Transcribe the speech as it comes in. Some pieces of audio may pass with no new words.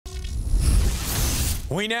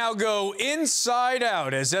We now go inside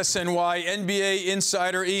out as SNY NBA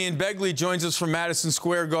insider Ian Begley joins us from Madison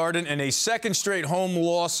Square Garden, and a second straight home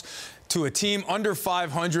loss to a team under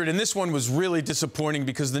 500. And this one was really disappointing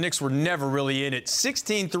because the Knicks were never really in it.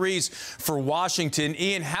 16 threes for Washington.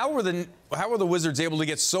 Ian, how were the Wizards able to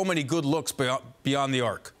get so many good looks beyond the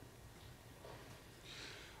arc?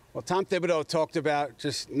 Well, Tom Thibodeau talked about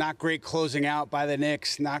just not great closing out by the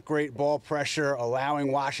Knicks, not great ball pressure,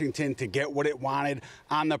 allowing Washington to get what it wanted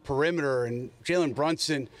on the perimeter. And Jalen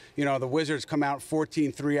Brunson, you know, the Wizards come out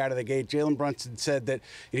 14-3 out of the gate. Jalen Brunson said that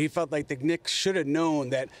he felt like the Knicks should have known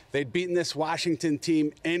that they'd beaten this Washington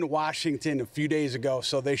team in Washington a few days ago.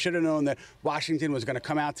 So they should have known that Washington was going to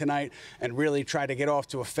come out tonight and really try to get off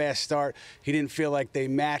to a fast start. He didn't feel like they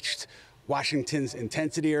matched Washington's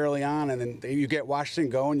intensity early on, and then you get Washington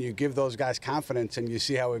going, you give those guys confidence, and you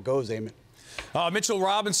see how it goes, Eamon. Mitchell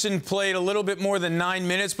Robinson played a little bit more than 9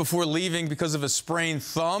 minutes before leaving because of a sprained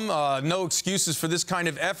thumb. No excuses for this kind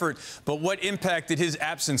of effort, but what impact did his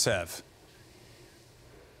absence have?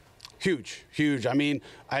 Huge, huge. I mean,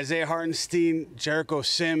 Isaiah Hartenstein, Jericho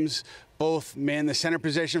Sims, both man the center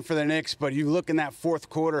position for the Knicks, but you look in that fourth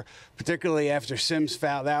quarter, particularly after Sims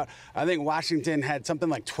fouled out, I think Washington had something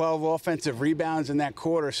like 12 offensive rebounds in that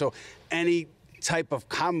quarter. So any type of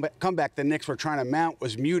comeback the Knicks were trying to mount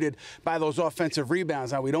was muted by those offensive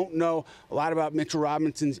rebounds. Now, we don't know a lot about Mitchell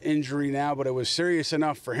Robinson's injury now, but it was serious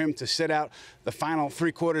enough for him to sit out the final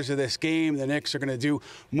 3 quarters of this game. The Knicks are going to do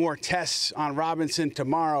more tests on Robinson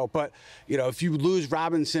tomorrow. But, you know, if you lose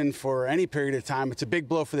Robinson for any period of time, it's a big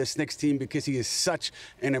blow for this Knicks team because he is such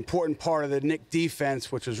an important part of the Knicks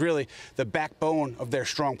defense, which was really the backbone of their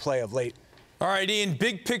strong play of late. All right, Ian,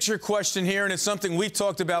 big picture question here, and it's something we've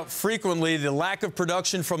talked about frequently, the lack of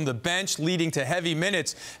production from the bench leading to heavy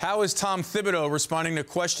minutes. How is Tom Thibodeau responding to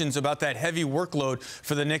questions about that heavy workload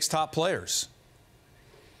for the Knicks' top players?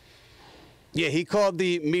 Yeah, he called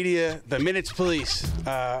the media the minutes police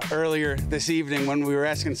earlier this evening when we were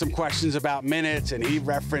asking some questions about minutes, and he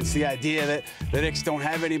referenced the idea that the Knicks don't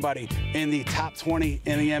have anybody in the top 20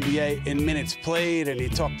 in the NBA in minutes played, and he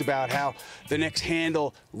talked about how the Knicks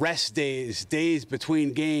handle rest days, days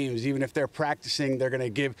between games. Even if they're practicing, they're going to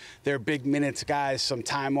give their big minutes guys some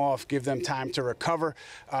time off, give them time to recover.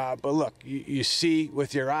 But look, you see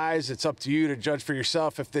with your eyes, it's up to you to judge for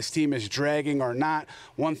yourself if this team is dragging or not.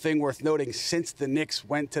 One thing worth noting, since the Knicks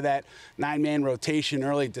went to that 9-man rotation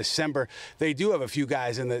early December, they do have a few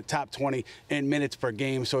guys in the top 20 in minutes per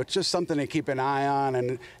game. So it's just something to keep an eye on.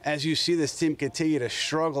 And as you see this team continue to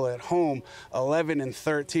struggle at home,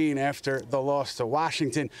 11-13 after the loss to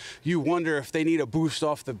Washington, you wonder if they need a boost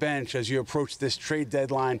off the bench as you approach this trade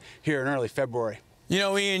deadline here in early February. You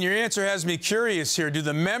know, Ian, your answer has me curious here. Do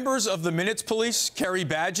the members of the minutes police carry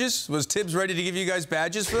badges? Was Tibbs ready to give you guys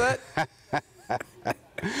badges for that?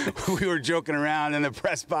 We were joking around in the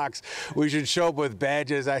press box. We should show up with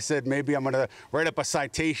badges. I said maybe I'm going to write up a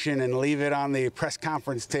citation and leave it on the press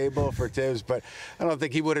conference table for Tibbs, but I don't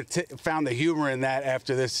think he would have found the humor in that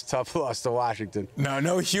after this tough loss to Washington.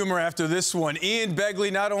 No humor after this one. Ian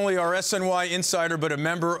Begley, not only our SNY insider, but a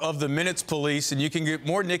member of the Minutes Police, and you can get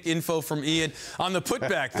more Knick info from Ian on the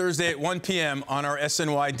Putback Thursday at 1 p.m. on our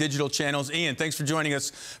SNY digital channels. Ian, thanks for joining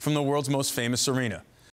us from the world's most famous arena.